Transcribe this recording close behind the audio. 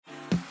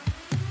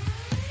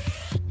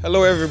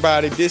Hello,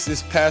 everybody. This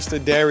is Pastor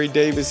Derry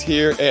Davis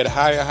here at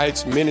Higher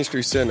Heights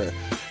Ministry Center,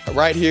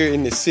 right here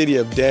in the city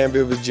of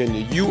Danville,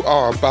 Virginia. You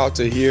are about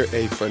to hear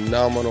a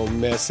phenomenal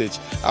message.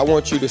 I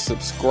want you to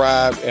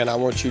subscribe and I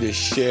want you to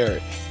share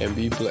it and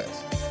be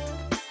blessed.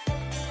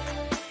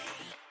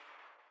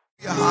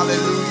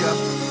 Hallelujah.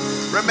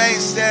 Remain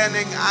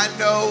standing. I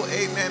know,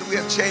 amen, we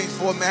have changed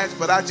formats,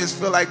 but I just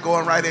feel like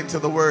going right into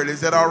the word.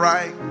 Is that all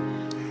right?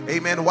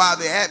 Amen. While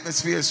the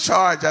atmosphere is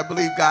charged, I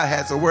believe God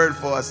has a word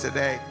for us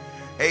today.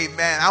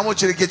 Amen. I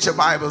want you to get your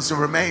Bibles, so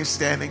remain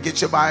standing.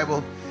 Get your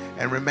Bible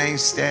and remain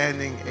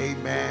standing.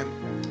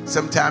 Amen.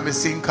 Sometimes it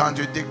seems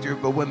contradictory,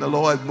 but when the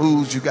Lord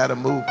moves, you got to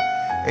move.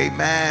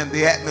 Amen.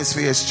 The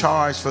atmosphere is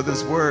charged for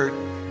this word.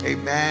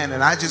 Amen.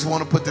 And I just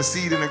want to put the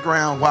seed in the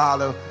ground while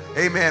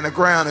the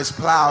ground is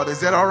plowed. Is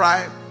that all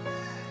right?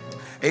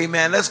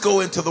 Amen. Let's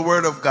go into the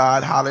word of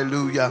God.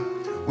 Hallelujah.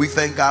 We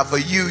thank God for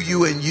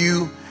you and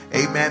you.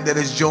 Amen. That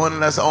is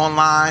joining us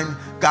online.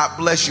 God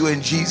bless you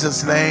in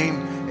Jesus'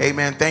 name.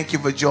 Amen. Thank you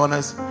for joining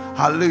us.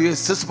 Hallelujah.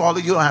 Sister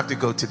Paula, you don't have to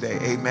go today.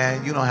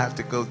 Amen. You don't have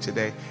to go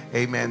today.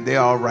 Amen.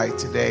 They're all right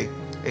today.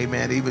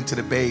 Amen. Even to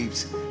the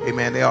babes.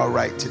 Amen. They're all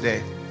right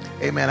today.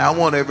 Amen. I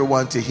want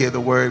everyone to hear the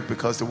word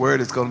because the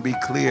word is going to be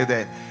clear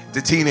that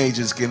the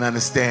teenagers can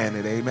understand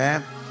it.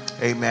 Amen.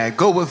 Amen.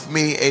 Go with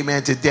me.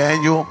 Amen. To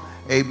Daniel.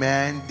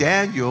 Amen.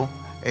 Daniel.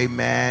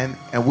 Amen.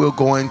 And we'll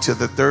go into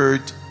the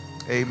third,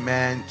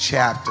 amen,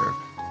 chapter.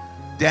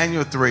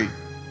 Daniel 3.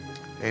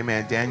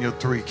 Amen. Daniel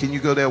 3. Can you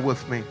go there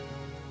with me?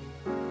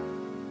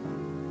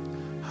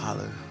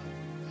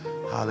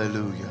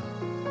 Hallelujah.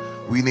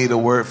 We need a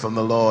word from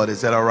the Lord.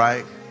 Is that all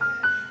right?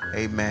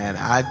 Amen.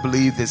 I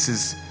believe this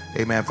is,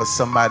 amen, for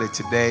somebody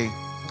today.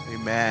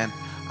 Amen.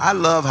 I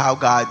love how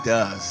God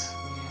does.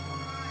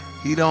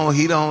 He don't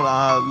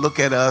look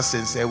at us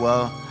and say,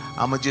 well,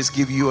 I'm going to just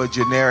give you a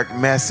generic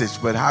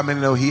message. But how many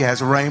know he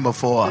has rhema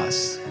for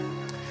us?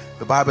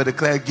 The Bible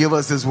declared, give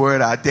us this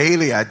word, our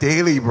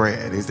daily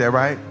bread. Is that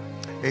right?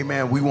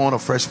 Amen. We want a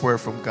fresh word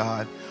from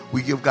God.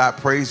 We give God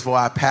praise for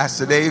our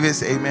Pastor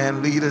Davis.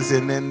 Amen. Leaders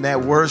in that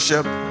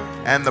worship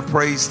and the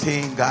praise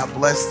team. God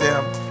bless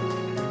them.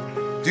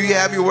 Do you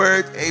have your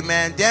word?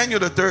 Amen. Daniel,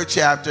 the third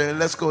chapter. And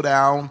let's go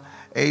down.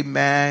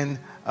 Amen.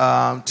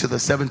 To the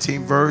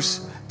 17th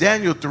verse.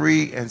 Daniel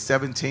 3 and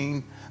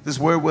 17. This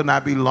word will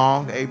not be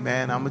long.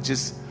 Amen.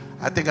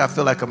 I think I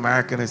feel like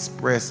American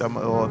Express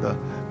or the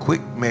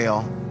quick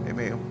mail.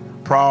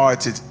 Amen.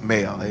 Priority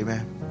mail.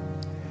 Amen.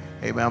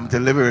 Amen. I'm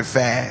delivering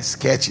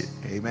fast. Catch it.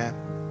 Amen.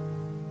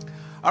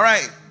 All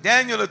right.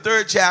 Daniel, the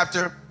third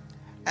chapter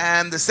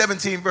and the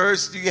 17th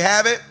verse. Do you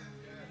have it?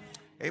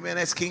 Amen.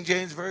 That's King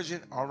James Version.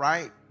 All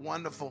right.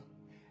 Wonderful.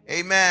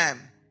 Amen.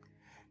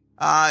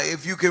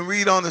 If you can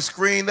read on the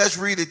screen, let's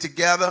read it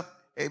together.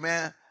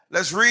 Amen.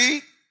 Let's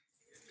read.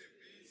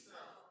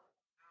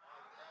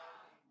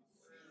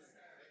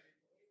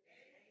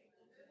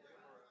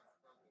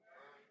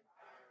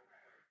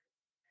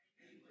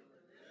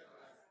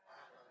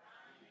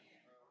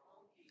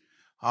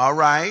 All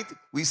right.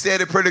 We said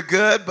it pretty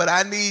good, but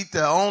I need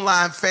the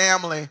online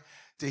family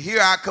to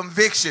hear our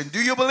conviction. Do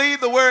you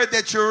believe the word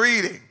that you're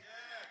reading?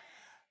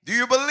 Do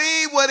you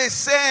believe what it's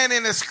saying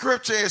in the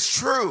scripture is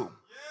true?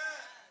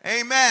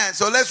 Amen.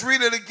 So let's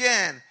read it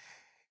again.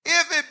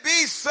 If it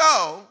be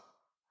so,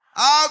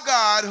 our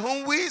God,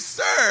 whom we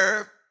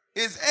serve,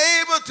 is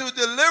able to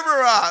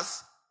deliver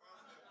us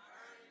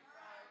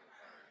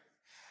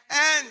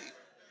and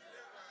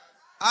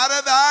out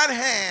of thine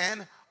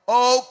hand,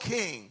 O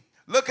King.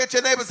 Look at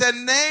your neighbor and say,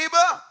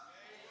 neighbor,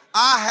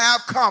 I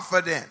have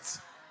confidence.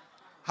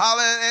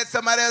 Hallelujah.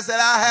 Somebody else said,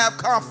 I have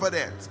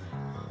confidence.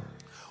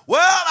 Well,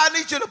 I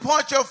need you to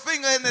point your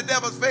finger in the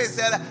devil's face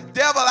and say,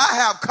 devil, I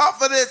have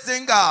confidence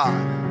in God.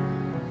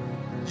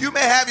 You may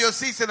have your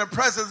seats in the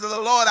presence of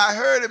the Lord. I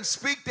heard him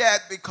speak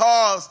that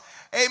because,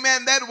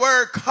 amen, that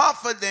word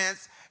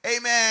confidence,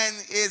 amen,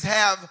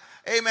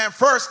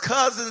 first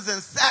cousins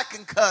and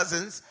second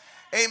cousins.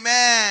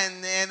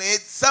 Amen. And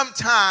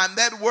sometimes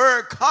that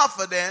word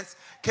confidence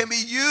can be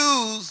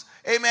used,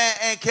 amen,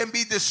 and can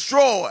be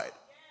destroyed.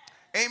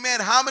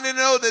 Amen. How many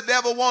know the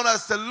devil wants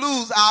us to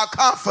lose our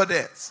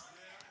confidence?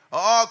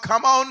 Oh,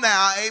 come on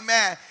now.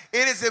 Amen.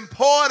 It is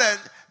important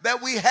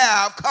that we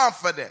have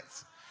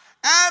confidence.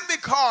 And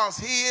because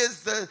he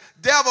is the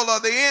devil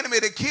or the enemy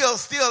to kill,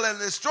 steal, and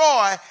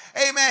destroy,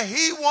 amen,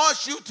 he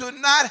wants you to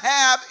not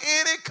have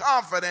any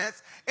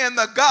confidence in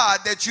the God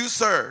that you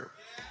serve.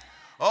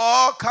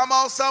 Oh, come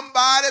on,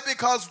 somebody,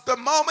 because the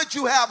moment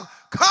you have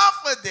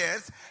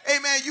confidence,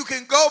 amen, you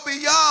can go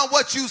beyond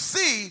what you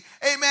see,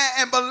 amen,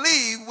 and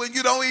believe when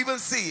you don't even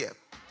see it.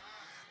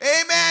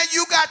 Amen.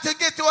 You got to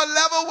get to a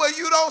level where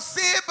you don't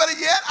see it, but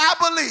yet I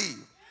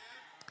believe.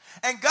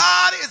 And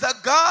God is a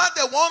God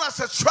that wants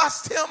us to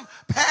trust him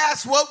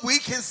past what we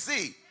can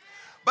see.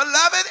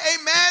 Beloved,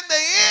 amen,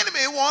 the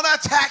enemy want to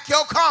attack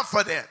your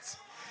confidence.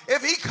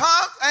 If he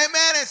comes,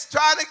 amen, and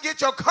trying to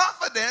get your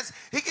confidence,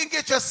 he can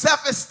get your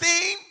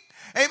self-esteem.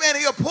 Amen.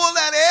 He'll pull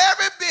out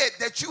every bit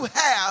that you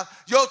have,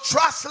 your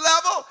trust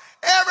level,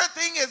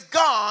 Everything is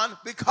gone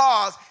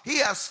because he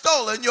has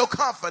stolen your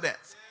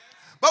confidence.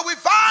 But we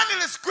find in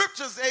the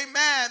scriptures,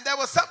 amen, there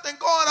was something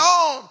going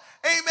on,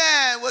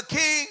 amen, with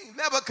King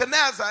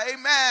Nebuchadnezzar,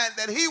 amen,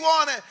 that he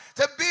wanted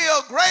to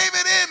build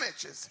graven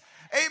images,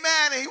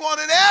 amen, and he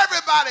wanted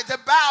everybody to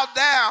bow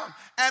down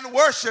and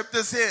worship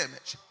this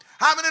image.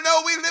 How many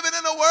know we living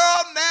in a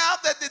world now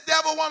that the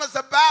devil wants us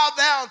to bow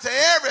down to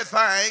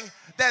everything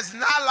that's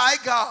not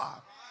like God?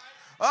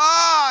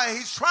 Oh,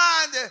 he's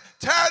trying to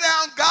tear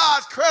down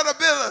God's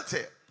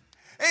credibility.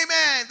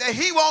 Amen, that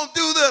he won't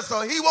do this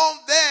or he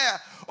won't there.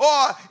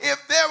 Or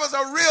if there was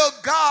a real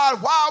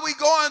God, why are we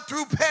going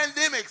through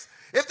pandemics?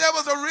 If there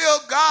was a real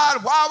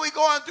God, why are we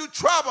going through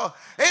trouble?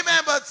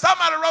 Amen, but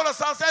somebody wrote a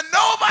song saying,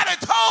 nobody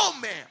told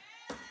me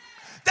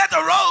that the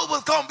road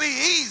was going to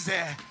be easy.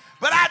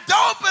 But I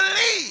don't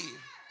believe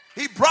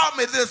he brought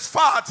me this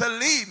far to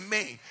leave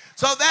me.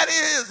 So that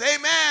is,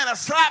 amen, a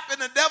slap in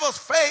the devil's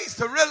face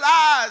to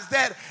realize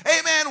that,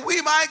 amen,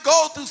 we might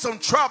go through some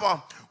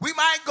trouble. We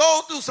might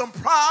go through some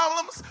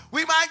problems.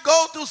 We might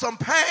go through some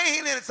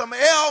pain and some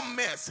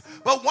ailments.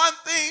 But one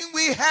thing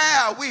we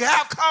have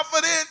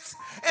confidence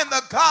in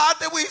the God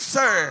that we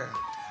serve.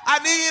 I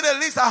need at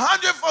least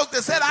 100 folks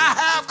that said, I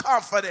have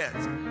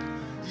confidence.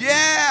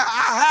 Yeah,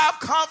 I have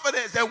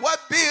confidence. And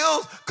what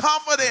builds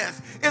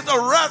confidence is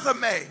a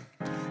resume.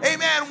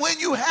 Amen. When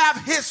you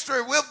have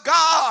history with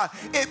God,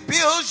 it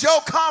builds your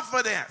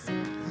confidence.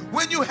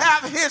 When you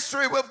have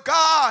history with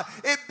God,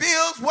 it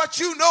builds what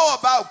you know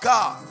about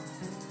God.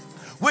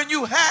 When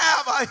you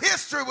have a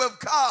history with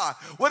God,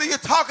 what are you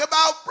talking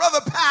about,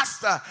 brother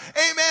pastor?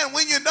 Amen.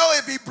 When you know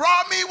if he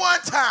brought me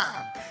one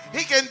time,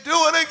 he can do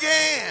it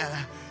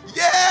again.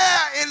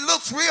 Yeah, it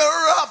looks real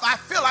rough. I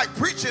feel like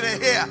preaching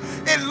in here.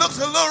 It looks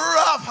a little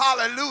rough,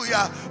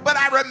 hallelujah. But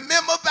I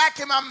remember back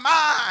in my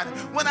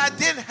mind when I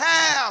didn't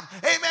have,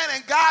 amen,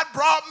 and God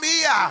brought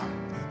me out.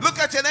 Look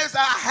at your neighbor and say,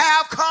 I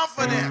have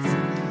confidence.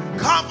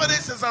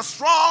 Confidence is a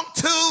strong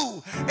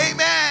tool.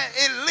 Amen.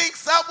 It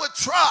links up with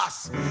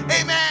trust.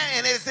 Amen.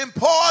 And it's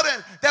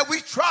important that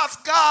we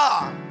trust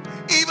God.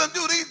 Even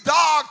through these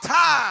dark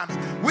times,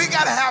 we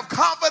got to have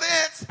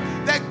confidence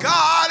that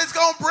God is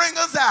going to bring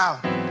us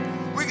out.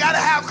 We got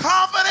to have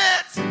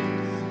confidence.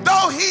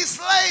 Though he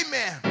slay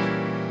me,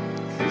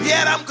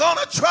 yet I'm going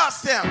to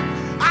trust him.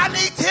 I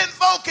need 10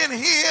 folk in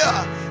here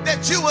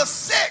that you were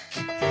sick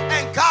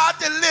and God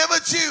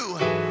delivered you.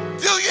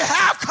 Do you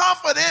have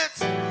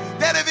confidence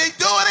that if he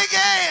do it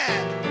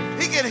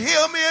again, he can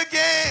heal me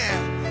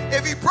again?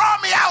 If he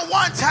brought me out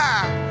one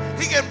time,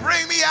 he can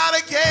bring me out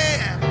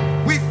again.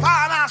 We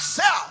find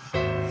ourselves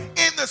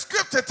in the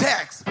scripture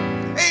text,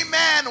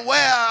 amen,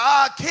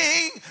 where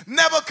King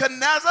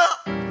Nebuchadnezzar,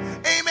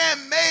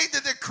 amen, made the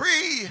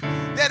decree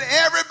that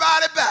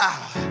everybody bow.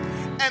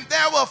 And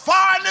there were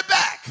far in the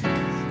back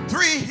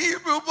 3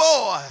 Hebrew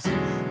boys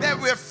that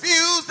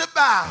refused to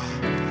bow.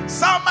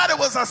 Somebody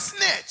was a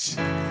snitch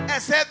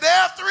and said, there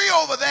are 3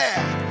 over there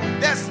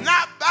that's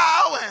not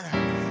bowing.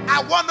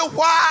 I wonder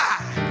why.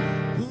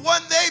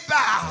 When they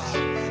bow,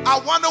 I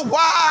wonder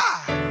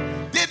why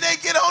did they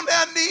get on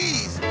their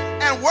knees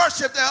and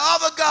worship their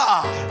other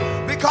God?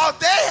 Because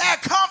they had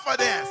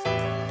confidence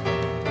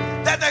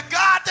that the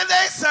God that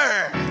they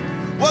served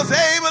was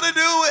able to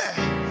do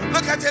it.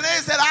 Look at you,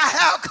 they said, I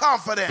have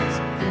confidence.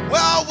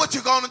 Well, what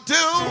you gonna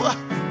do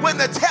when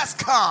the test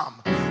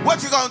come?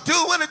 What you gonna do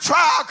when the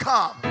trial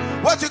come?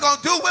 What you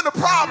gonna do when the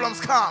problems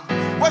come?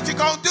 What you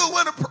gonna do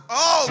when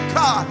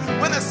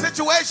when the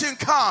situation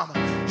come?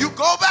 You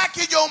go back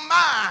in your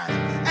mind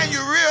and you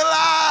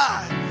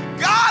realize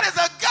God is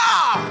a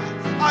God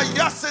of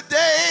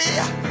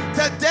yesterday,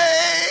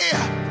 today,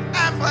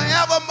 and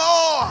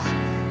forevermore.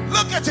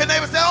 Look at your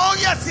neighbor and say, oh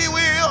yes he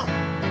will.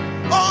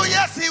 Oh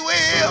yes he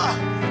will.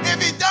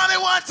 If he done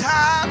it one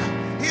time,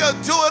 he'll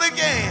do it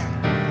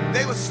again.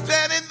 They were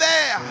standing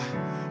there.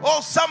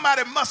 Oh,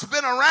 somebody must have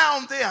been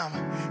around them.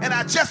 And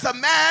I just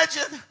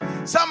imagine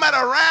somebody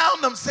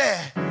around them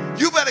said,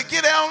 you better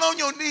get down on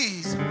your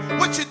knees.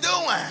 What you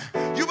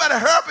doing? You better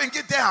hurry up and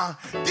get down.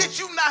 Did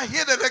you not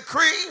hear the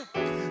decree?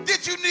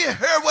 Did you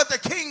hear what the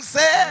king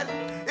said?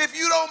 If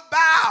you don't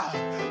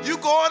bow, you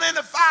going in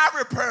the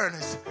fiery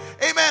furnace.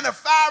 Amen, the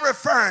fiery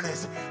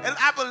furnace. And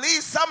I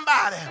believe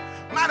somebody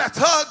might have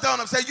tugged on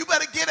him, said, you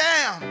better get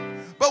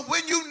down. But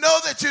when you know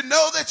that you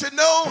know that you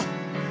know,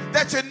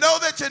 that you know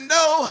that you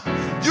know,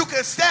 you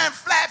can stand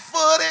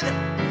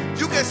flat-footed.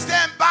 You can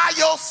stand by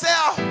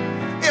yourself.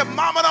 If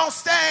mama don't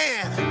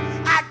stand,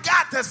 I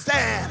got to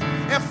stand.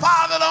 If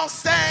father don't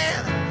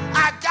stand,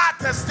 I got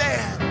to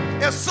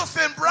stand. If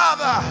sister and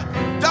brother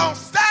don't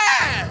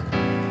stand,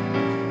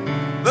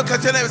 look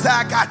at your neighbor and say,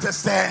 I got to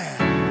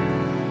stand.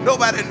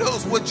 Nobody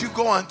knows what you're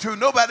going through.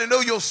 Nobody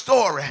knows your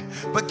story.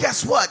 But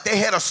guess what? They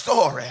had a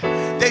story.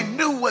 They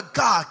knew what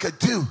God could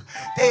do.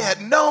 They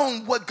had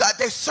known what God,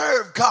 they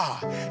served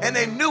God. And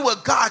they knew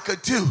what God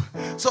could do.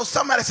 So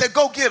somebody said,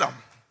 go get them.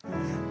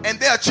 And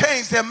they'll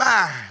change their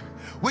mind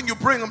when you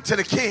bring them to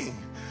the king.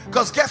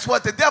 Because guess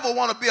what? The devil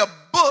want to be a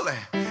bully.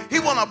 He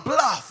want to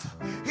bluff.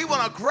 He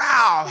want to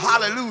growl.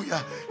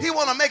 Hallelujah. He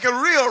want to make it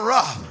real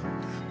rough.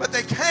 But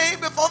they came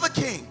before the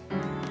king.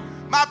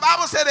 My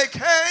Bible said they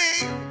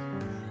came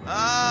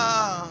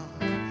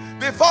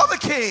before the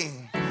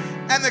king.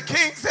 And the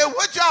king said,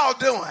 what y'all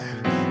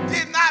doing?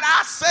 Did not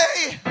I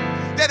say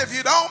that if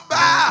you don't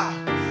bow,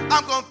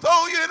 I'm going to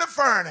throw you in the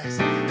furnace?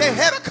 They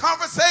had a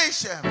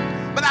conversation.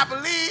 But I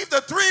believe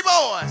the three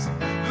boys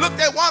looked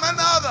at one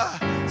another,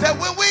 said,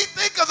 when we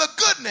think of the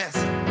goodness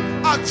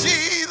of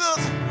Jesus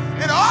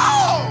and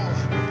all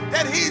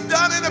that he's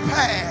done in the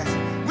past,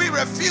 we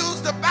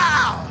refuse to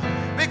bow,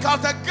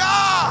 because the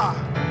God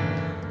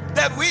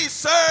that we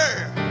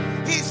serve,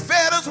 he's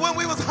fed us when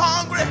we was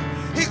hungry.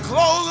 He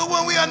clothed us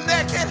when we are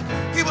naked.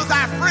 He was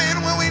our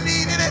friend when we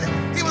needed it.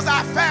 He was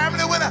our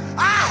family when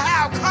I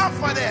have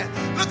confidence.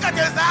 Look at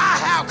this, I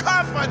have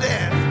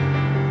confidence.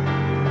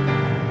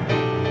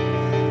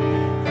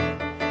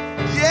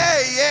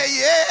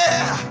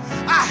 Yeah.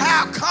 I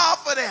have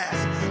confidence.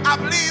 I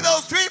believe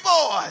those three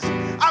boys,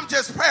 I'm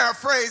just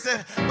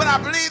paraphrasing, but I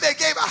believe they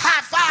gave a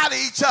high five to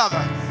each other.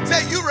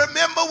 Say, you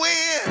remember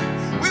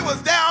when we was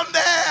down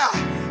there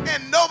and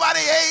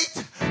nobody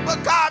ate,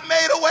 but God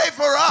made a way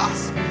for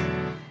us.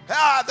 The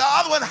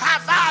other one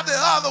high-fived the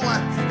other one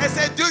and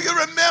said, do you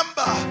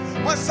remember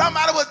when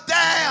somebody was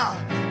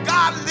down,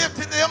 God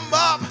lifted them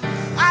up?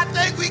 I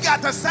think we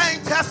got the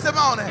same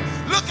testimony.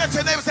 Look at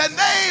your neighbor and say,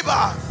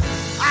 neighbor,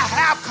 I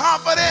have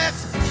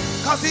confidence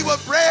because he was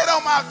bread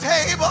on my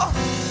table.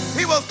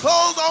 He was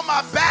clothes on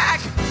my back.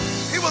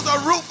 He was a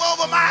roof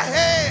over my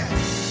head.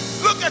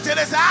 Look at you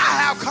and say,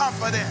 I have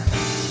confidence.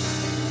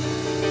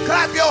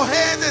 Clap your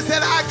hands and say,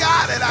 I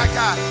got it, I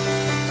got it.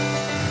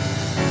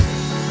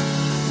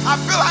 I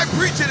feel like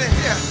preaching it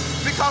here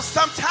because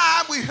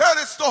sometimes we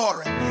heard a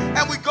story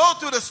and we go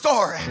through the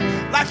story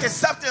like it's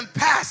something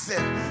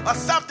passive or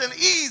something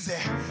easy.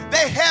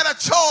 They had a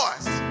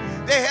choice.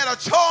 They had a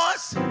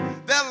choice,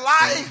 their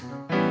life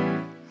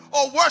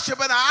or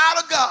worshiping an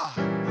idol God.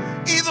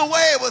 Either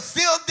way, it was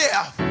still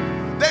death.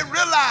 They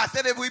realized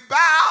that if we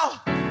bow,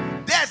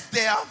 that's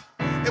death.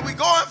 If we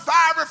go in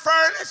fiery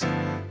furnace,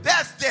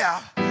 that's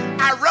death.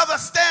 I'd rather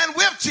stand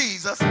with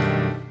Jesus.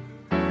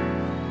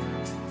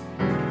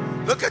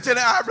 Look at you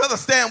now. I'd rather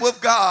stand with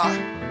God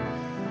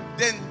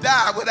than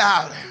die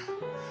without him.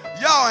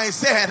 Y'all ain't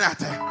saying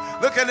nothing.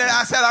 Look at that.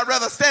 I said I'd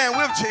rather stand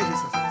with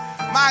Jesus,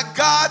 my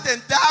God,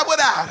 than die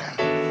without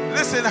him.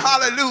 Listen,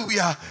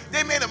 hallelujah.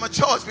 They made him a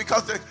choice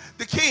because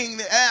the king,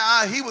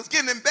 he was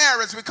getting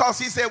embarrassed because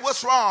he said,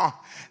 what's wrong?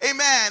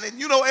 Amen. And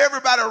you know,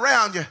 everybody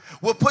around you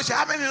will push you.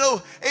 How many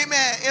know,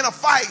 amen, in a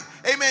fight,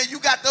 amen, you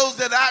got those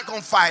that aren't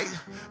going to fight,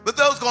 but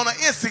those going to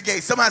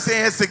instigate. Somebody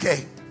say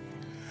instigate.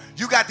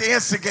 You got the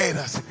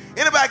instigators.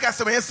 Anybody got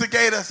some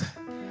instigators?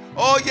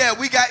 Oh, yeah,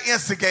 we got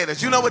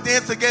instigators. You know what the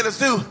instigators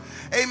do?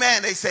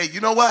 Amen. They say, you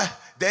know what?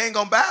 They ain't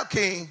going to bow,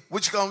 king.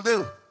 What you going to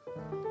do?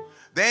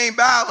 They ain't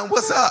bowing.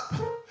 What's up?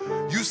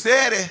 You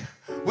said it.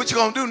 What you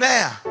going to do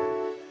now?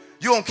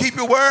 You going to keep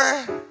your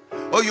word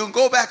or you going to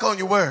go back on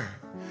your word?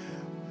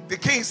 The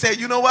king said,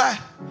 you know what?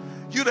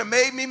 You done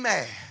made me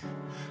mad.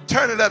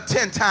 Turn it up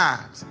 10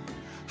 times.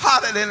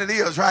 Hotter than it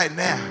is right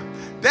now.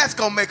 That's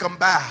going to make them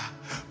bow.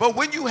 But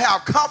when you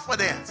have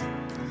confidence,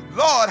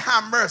 Lord,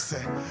 have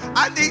mercy.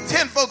 I need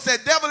 10 folks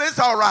that, devil, it's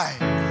all right.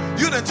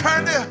 You done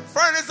turned the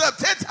furnace up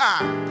 10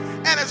 times,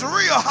 and it's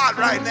real hot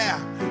right now.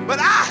 But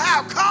I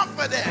have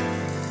confidence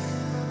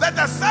that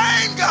the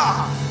same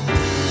God,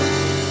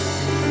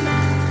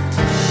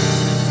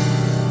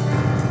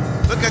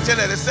 look at you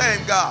there, the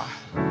same God.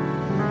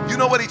 You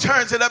know what he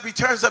turns it up? He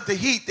turns up the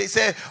heat. They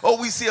said, oh,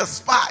 we see a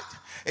spot.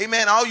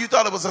 Amen. All you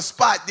thought it was a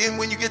spot. Then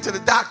when you get to the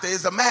doctor,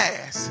 it's a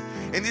mass.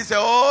 And he said,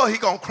 oh, he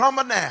gonna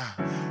crumble now.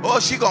 Oh,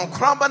 she gonna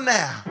crumble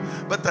now.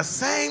 But the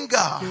same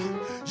God,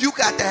 you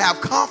got to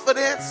have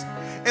confidence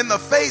in the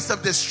face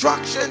of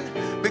destruction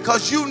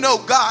because you know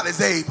God is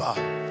able.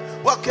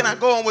 Well, can I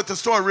go on with the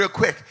story real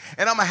quick?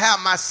 And I'm gonna have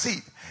my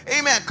seat.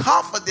 Amen.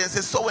 Confidence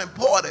is so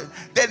important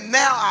that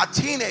now our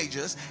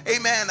teenagers,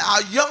 amen,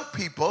 our young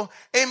people,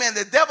 amen,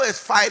 the devil is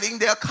fighting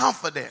their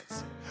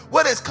confidence.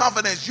 What is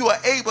confidence? You are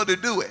able to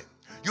do it.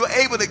 You're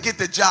able to get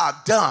the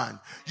job done.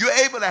 You're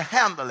able to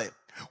handle it.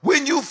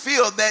 When you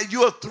feel that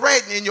you're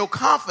threatened in your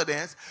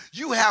confidence,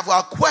 you have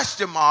a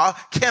question mark.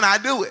 Can I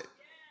do it?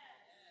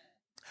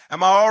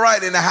 Am I all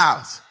right in the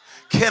house?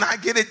 Can I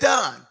get it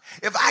done?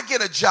 If I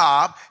get a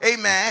job,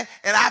 amen,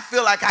 and I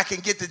feel like I can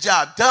get the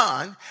job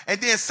done, and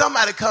then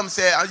somebody comes and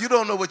says, oh, you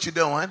don't know what you're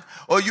doing,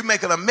 or you're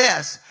making a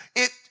mess,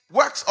 it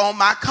works on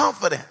my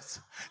confidence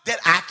that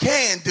I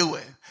can do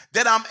it,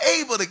 that I'm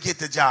able to get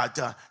the job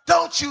done.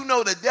 Don't you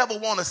know the devil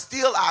want to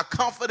steal our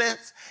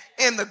confidence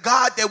in the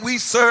God that we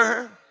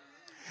serve?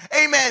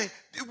 Amen.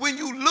 When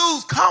you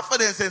lose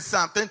confidence in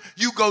something,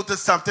 you go to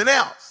something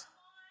else.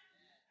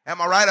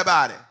 Am I right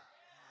about it?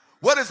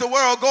 What is the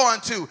world going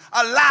to?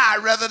 A lie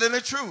rather than the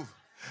truth.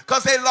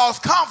 Because they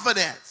lost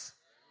confidence.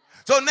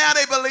 So now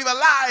they believe a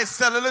lie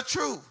instead of the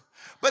truth.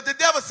 But the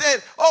devil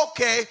said,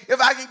 okay,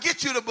 if I can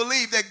get you to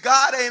believe that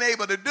God ain't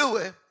able to do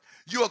it,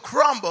 you'll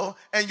crumble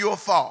and you'll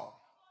fall.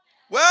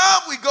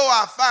 Well, we go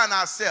out, find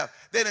ourselves.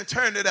 They done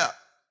turned it up.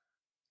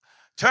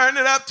 Turn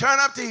it up, turn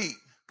up the heat.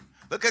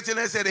 Look at you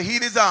and say, the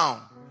heat is on.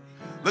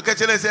 Look at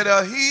you and say,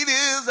 the heat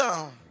is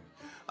on.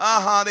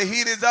 The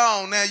heat is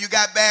on. Now you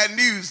got bad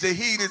news. The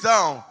heat is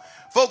on.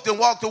 Folk that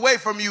walked away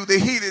from you, the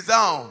heat is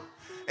on.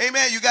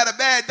 Amen. You got a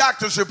bad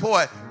doctor's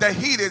report. The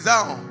heat is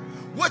on.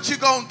 What you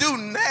gonna do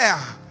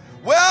now?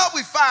 Well,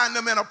 we find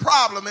them in a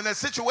problem, in a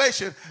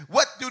situation.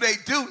 What do they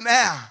do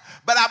now?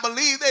 But I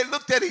believe they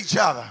looked at each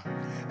other.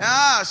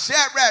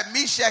 Shadrach,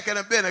 Meshach, and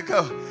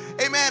Abednego.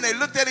 Amen. They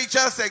looked at each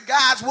other and said,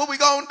 guys, what we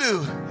gonna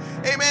do?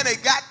 Amen. They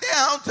got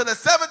down to the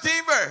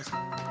 17th verse.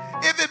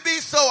 If it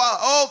be so,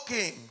 O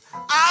king,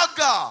 our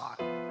God,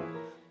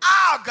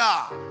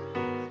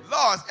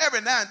 Lord,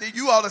 every now and then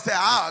you ought to say,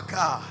 our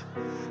God,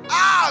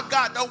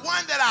 the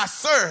one that I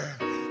serve.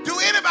 Do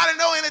anybody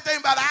know anything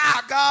about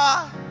our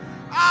God?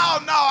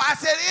 Oh, no. I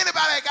said,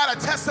 anybody got a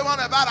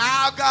testimony about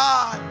our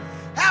God?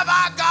 Have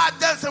our God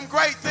done some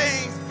great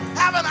things?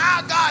 Haven't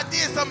our God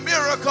did some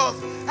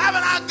miracles?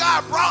 Haven't our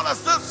God brought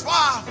us this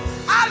far?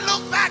 I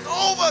look back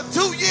over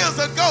 2 years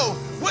ago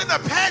when the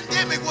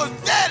pandemic was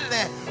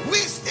deadly. We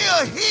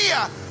still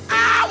hear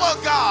our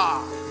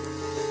God.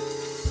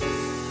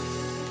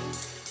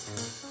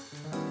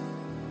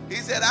 He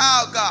said,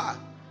 our God,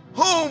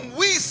 whom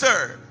we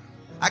serve.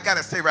 I got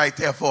to stay right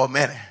there for a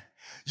minute.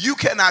 You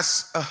can't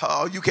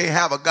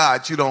have a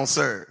God you don't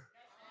serve.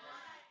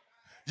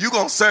 You're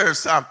going to serve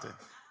something.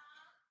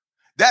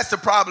 That's the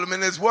problem in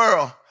this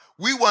world.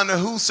 We wonder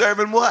who's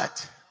serving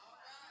what.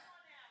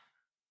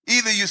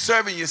 Either you're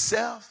serving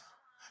yourself,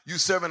 you're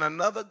serving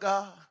another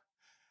God.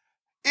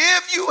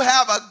 If you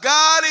have a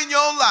God in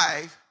your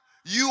life,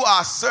 you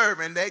are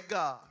serving that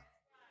God.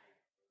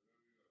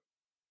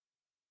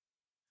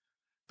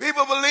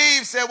 People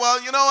say,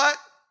 well, you know what?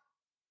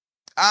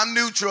 I'm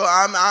neutral.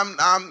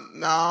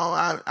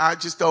 I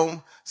just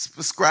don't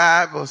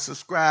subscribe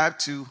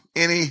to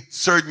any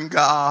certain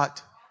God.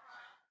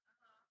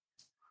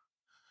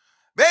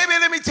 Baby,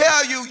 let me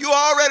tell you, you're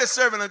already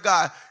serving a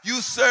God. You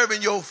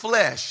serving your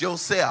flesh,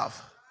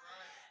 yourself,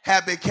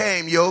 have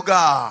became your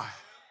God.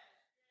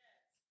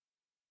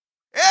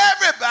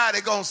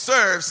 Everybody gonna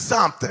serve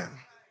something.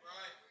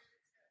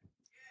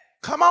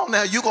 Come on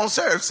now, you gonna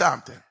serve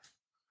something.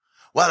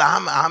 Well,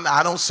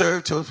 I don't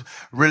serve to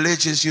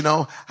religious,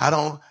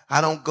 I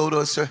don't go to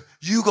a service.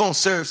 You gonna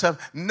serve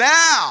something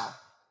now.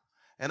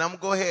 And I'm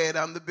gonna go ahead.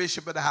 I'm the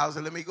bishop of the house,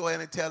 and let me go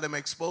ahead and tell them,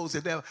 expose the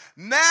devil.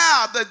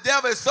 Now the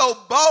devil is so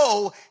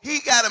bold,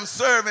 he got him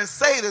serving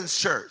Satan's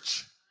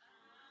church.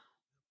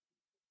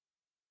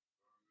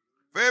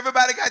 For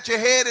everybody got your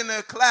head in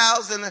the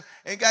clouds and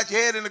got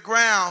your head in the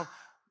ground,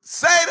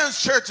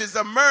 Satan's church is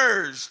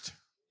emerged.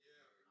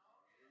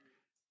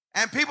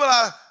 And people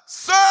are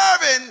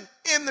serving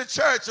in the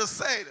church of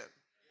Satan.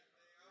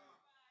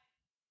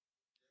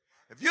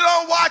 If you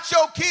don't watch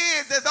your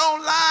kids that's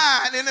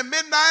online in the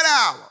midnight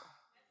hour,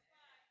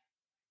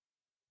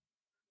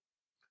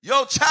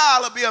 your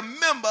child will be a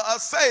member of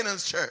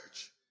Satan's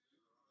church.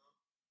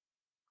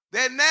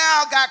 They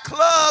now got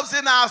clubs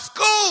in our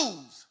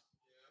schools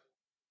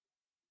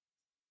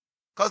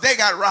because they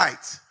got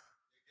rights.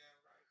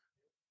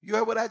 You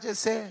heard what I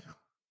just said?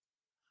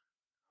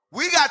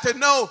 We got to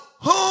know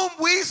whom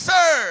we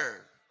serve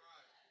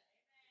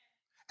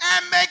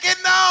and make it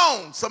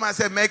known. Somebody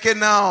said, make it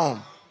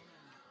known.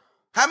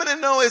 How many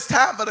know it's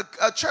time for the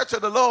church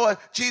of the Lord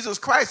Jesus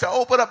Christ to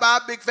open up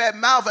our big fat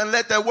mouth and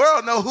let the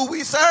world know who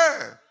we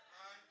serve?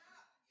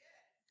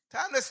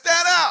 Time to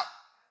stand up.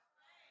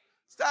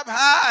 Stop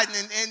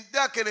hiding and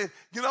ducking. And,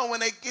 when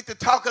they get to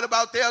talking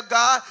about their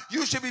God,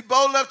 you should be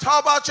bold enough to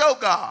talk about your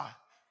God.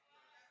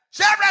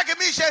 Shadrach and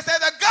Meshach said,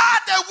 the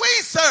God that we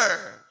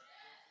serve.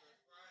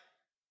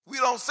 We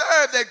don't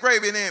serve that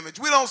graven image.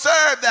 We don't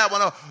serve that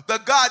one. The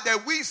God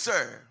that we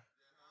serve.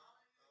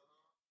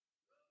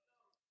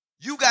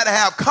 You got to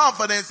have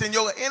confidence in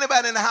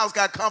anybody in the house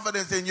got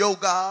confidence in your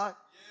God?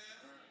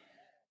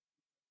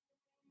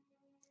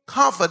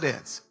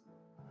 Confidence.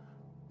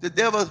 The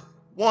devil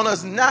wants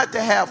us not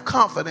to have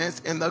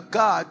confidence in the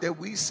God that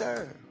we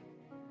serve.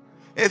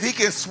 If he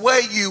can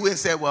sway you and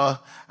say,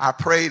 well, I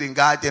prayed and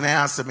God didn't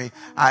answer me.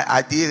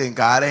 I did and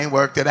God ain't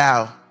worked it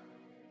out.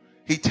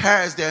 He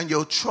tears down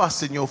your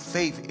trust and your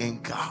faith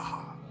in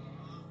God.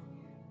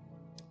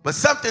 But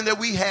something that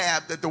we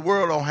have that the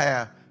world don't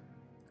have.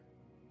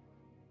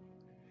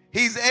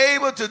 He's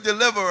able to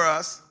deliver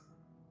us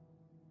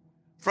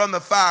from the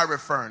fiery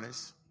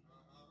furnace.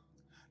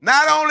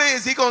 Not only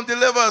is he going to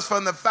deliver us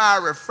from the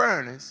fiery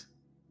furnace,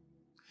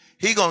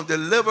 he's going to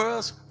deliver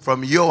us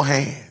from your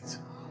hands.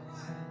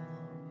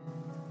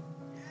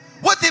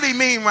 What did he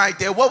mean right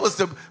there? What was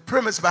the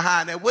premise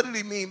behind that? What did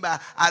he mean by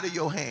out of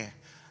your hand?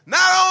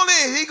 Not only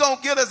is he going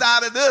to get us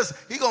out of this,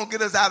 he's going to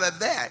get us out of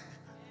that.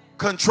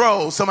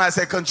 Control. Somebody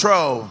say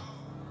control.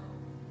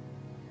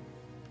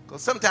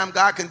 Because sometimes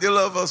God can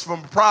deliver us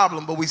from a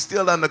problem, but we're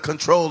still under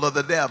control of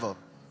the devil.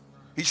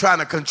 He's trying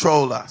to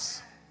control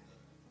us.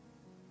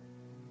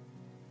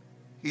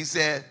 He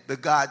said the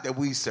God that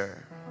we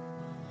serve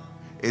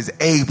is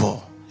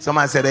able.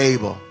 Somebody said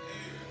able.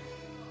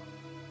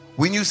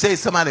 When you say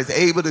somebody's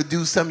able to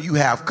do something, you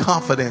have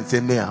confidence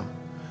in them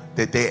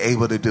that they're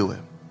able to do it.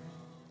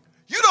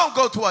 You don't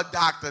go to a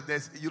doctor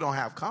that you don't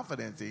have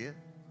confidence in.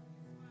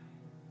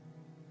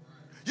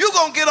 You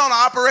gonna get on an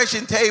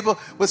operation table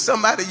with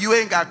somebody you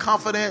ain't got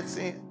confidence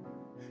in.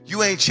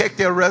 You ain't checked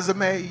their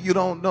resume. You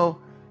don't know.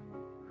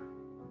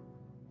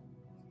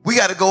 We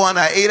got to go on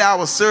an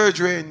 8-hour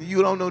surgery and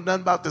you don't know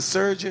nothing about the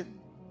surgeon.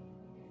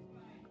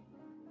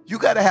 You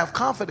got to have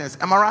confidence.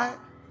 Am I right?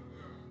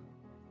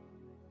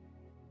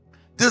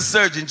 This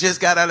surgeon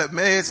just got out of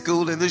med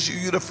school and this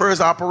you the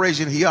first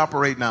operation he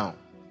operating on.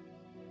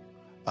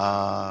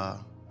 I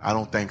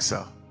don't think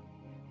so.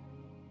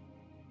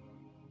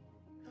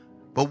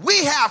 But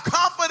we have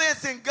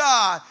confidence in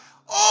God.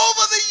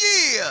 Over the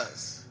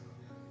years,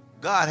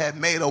 God had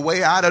made a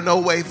way out of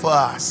no way for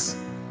us.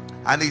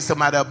 I need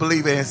somebody to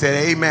believe it and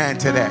say amen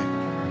to that.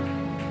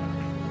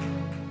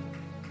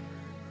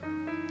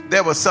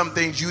 There were some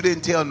things you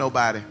didn't tell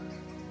nobody.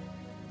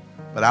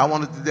 But I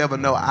wanted the devil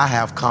to know I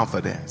have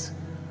confidence.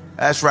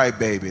 That's right,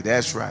 baby.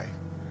 That's right.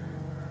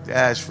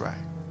 That's right.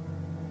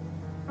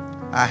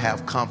 I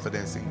have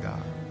confidence in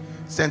God.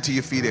 Stand to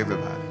your feet,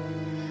 everybody.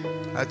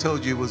 I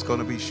told you it was going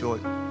to be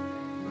short.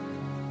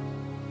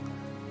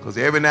 Because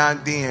every now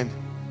and then,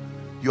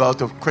 you ought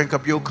to crank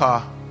up your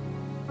car.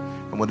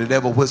 And when the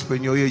devil whisper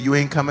in your ear, you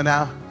ain't coming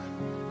out.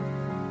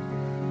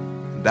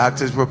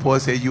 Doctor's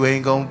report said you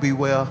ain't going to be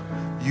well.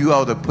 You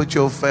ought to put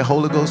your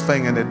Holy Ghost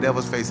finger in the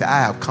devil's face. Say,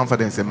 I have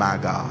confidence in my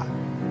God.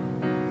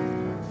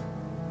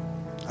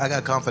 I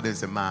got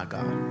confidence in my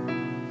God.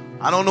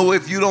 I don't know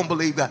if you don't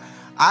believe that.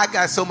 I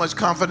got so much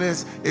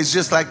confidence. It's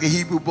just like the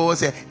Hebrew boy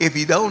said, if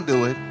he don't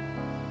do it,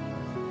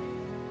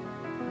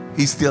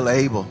 he's still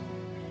able.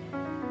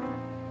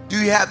 Do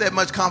you have that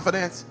much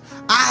confidence?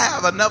 I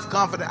have enough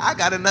confidence. I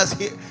got enough.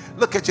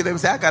 Look at you and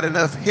say, I got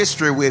enough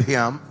history with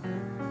him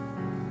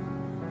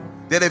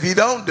that if he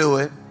don't do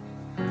it,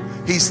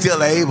 he's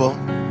still able.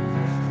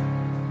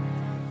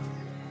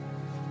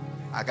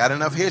 I got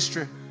enough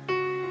history.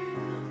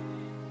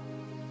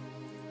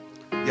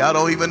 Y'all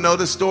don't even know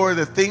the story,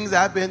 the things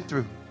I've been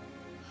through.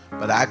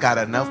 But I got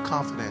enough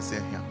confidence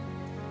in him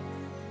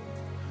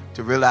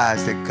to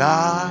realize that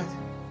God,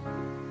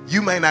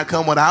 you may not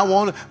come when I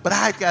want it, but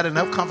I got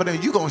enough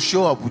confidence you're going to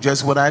show up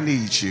just when I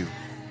need you.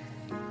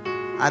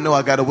 I know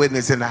I got a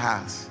witness in the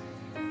house.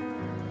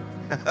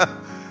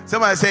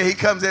 Somebody said he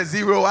comes at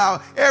 0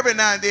 hour. Every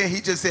now and then he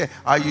just said,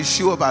 are you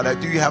sure about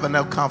that? Do you have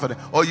enough confidence?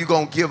 Or you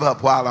going to give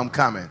up while I'm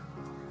coming?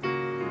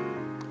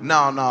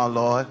 No,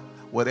 Lord.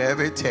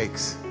 Whatever it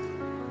takes.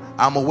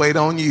 I'm going to wait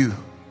on you.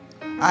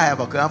 I have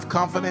enough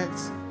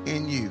confidence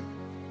in you.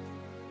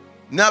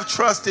 Enough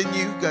trust in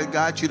you.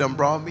 God, you done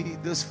brought me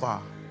this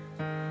far.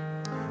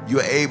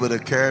 You're able to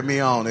carry me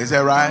on. Is that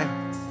right?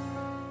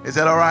 Is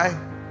that all right?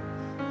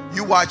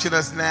 You watching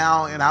us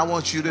now, and I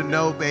want you to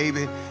know,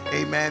 baby,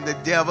 amen, the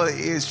devil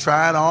is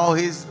trying all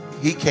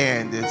he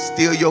can to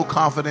steal your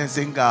confidence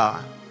in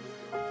God.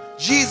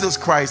 Jesus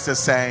Christ the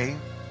same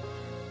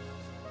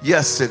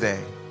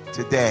yesterday,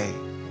 today,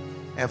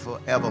 and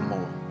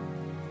forevermore.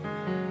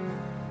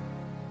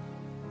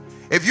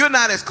 If you're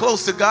not as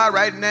close to God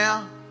right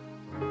now,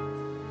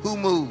 who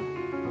moved?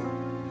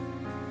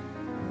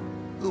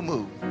 Who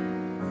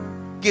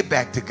moved? Get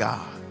back to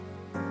God.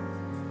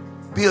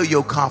 Build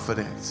your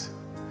confidence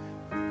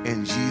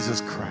in Jesus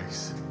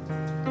Christ.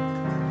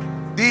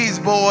 These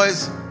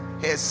boys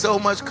had so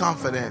much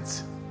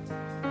confidence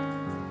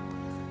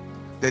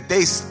that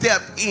they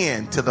stepped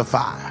into the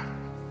fire,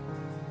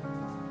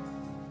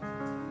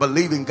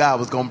 believing God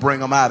was going to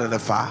bring them out of the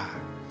fire.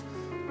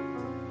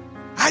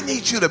 I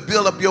need you to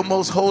build up your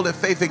most holy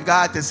faith in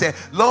God to say,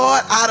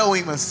 Lord, I don't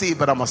even see,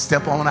 but I'm going to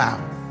step on out.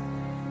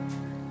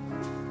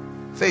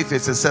 Faith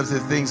is the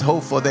substance of things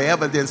hoped for, the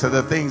evidence of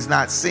the things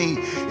not seen.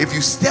 If you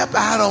step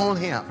out on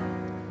him,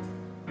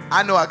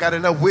 I know I got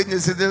enough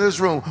witnesses in this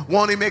room.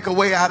 Won't he make a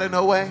way out of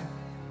no way?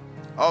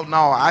 Oh,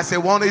 no. I said,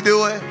 won't he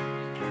do it?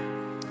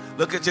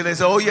 Look at you and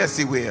say, oh, yes,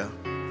 he will.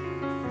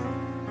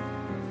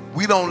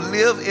 We don't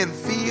live in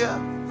fear.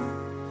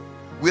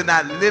 We're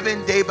not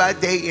living day by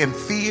day in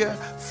fear.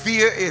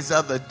 Fear is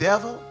of the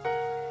devil.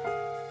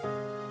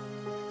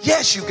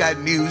 Yes, you got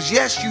news.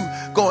 Yes, you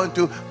going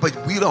through, but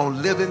we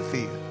don't live in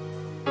fear.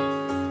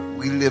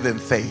 We live in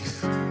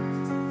faith.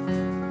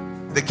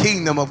 The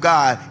kingdom of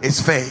God is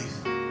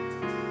faith.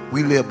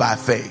 We live by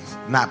faith,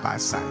 not by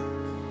sight.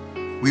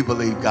 We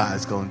believe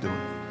God's going to do it.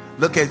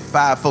 Look at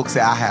 5 folks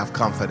say, I have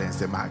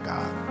confidence in my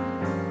God.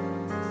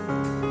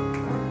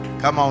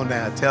 Come on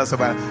now, tell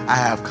somebody, I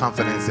have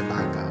confidence in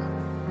my God.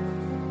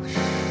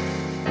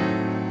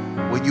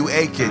 When you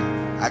aching,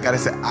 I got to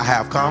say, I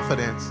have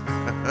confidence.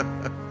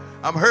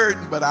 I'm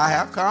hurting, but I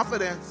have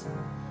confidence.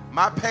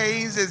 My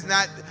pains is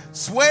not,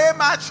 swear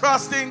my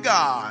trust in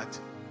God.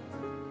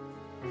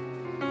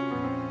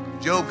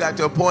 Job got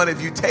to a point, if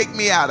you take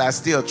me out, I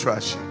still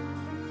trust you.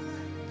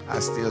 I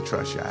still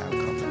trust you. I have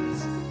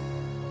confidence.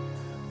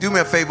 Do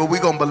me a favor.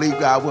 We're going to believe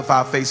God with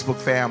our Facebook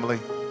family.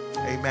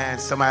 Amen.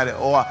 Somebody,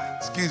 or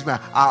excuse me,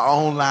 our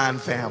online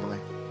family,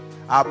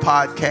 our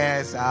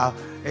podcast, our,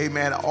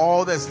 amen,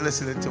 all that's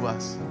listening to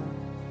us.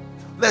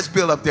 Let's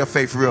build up their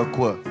faith real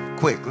quick.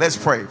 quick. Let's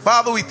pray.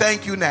 Father, we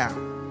thank you now.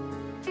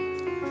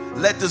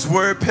 Let this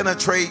word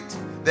penetrate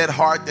that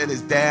heart that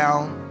is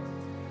down.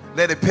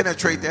 Let it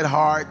penetrate that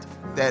heart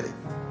that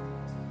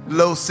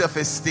low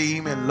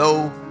self-esteem and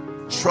low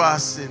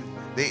trust, and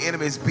the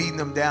enemy is beating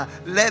them down.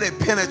 Let it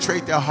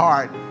penetrate their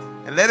heart,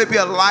 and let it be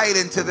a light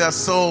into their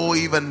soul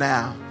even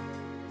now,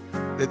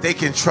 that they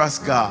can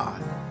trust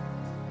God.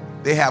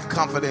 They have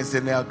confidence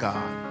in their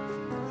God.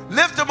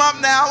 Lift them up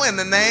now in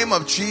the name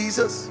of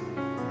Jesus.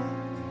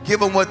 Give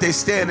them what they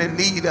stand in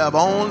need of.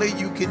 Only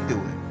you can do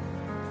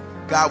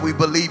it. God, we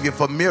believe you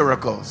for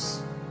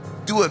miracles.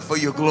 Do it for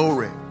your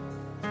glory.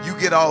 You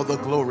get all the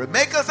glory.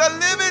 Make us a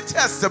living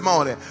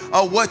testimony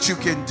of what you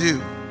can do.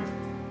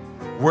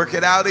 Work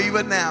it out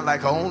even now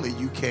like only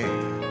you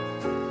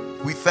can.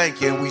 We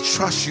thank you and we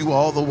trust you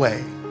all the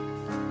way.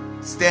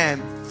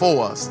 Stand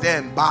for us.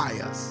 Stand by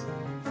us.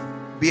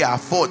 Be our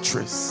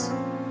fortress.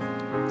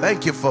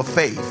 Thank you for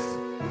faith.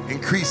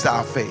 Increase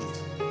our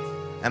faith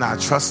and our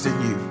trust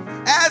in you.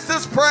 As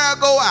this prayer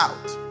go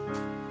out,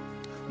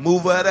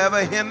 move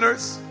whatever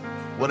hinders,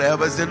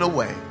 whatever's in the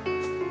way.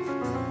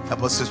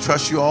 Help us to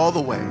trust you all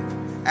the way.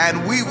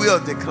 And we will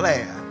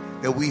declare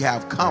that we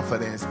have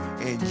confidence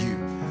in you.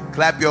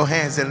 Clap your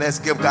hands and let's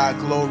give God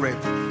glory.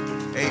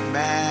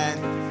 Amen.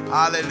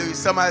 Hallelujah.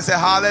 Somebody say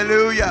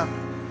hallelujah.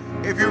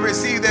 If you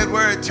receive that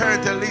word,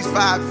 turn to at least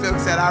 5 folks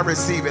and say, I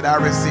receive it. I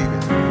receive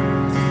it.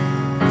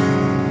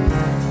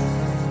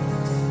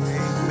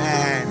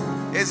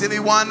 Amen. Isn't he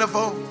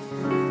wonderful?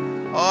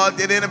 Oh,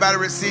 did anybody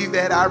receive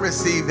that? I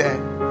receive that.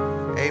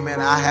 Amen.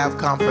 I have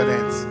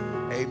confidence.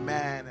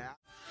 Amen.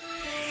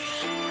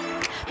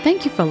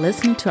 Thank you for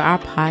listening to our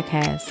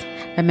podcast.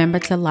 Remember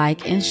to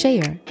like and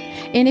share.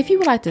 And if you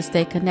would like to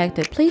stay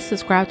connected, please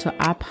subscribe to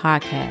our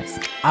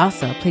podcast.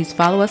 Also, please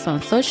follow us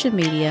on social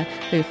media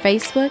through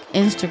Facebook,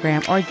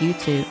 Instagram, or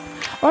YouTube,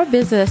 or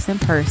visit us in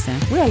person.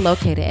 We are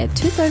located at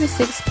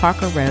 236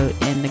 Parker Road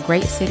in the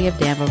great city of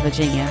Danville,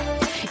 Virginia.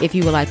 If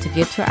you would like to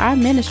give to our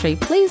ministry,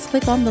 please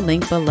click on the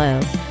link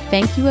below.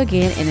 Thank you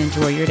again and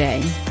enjoy your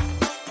day.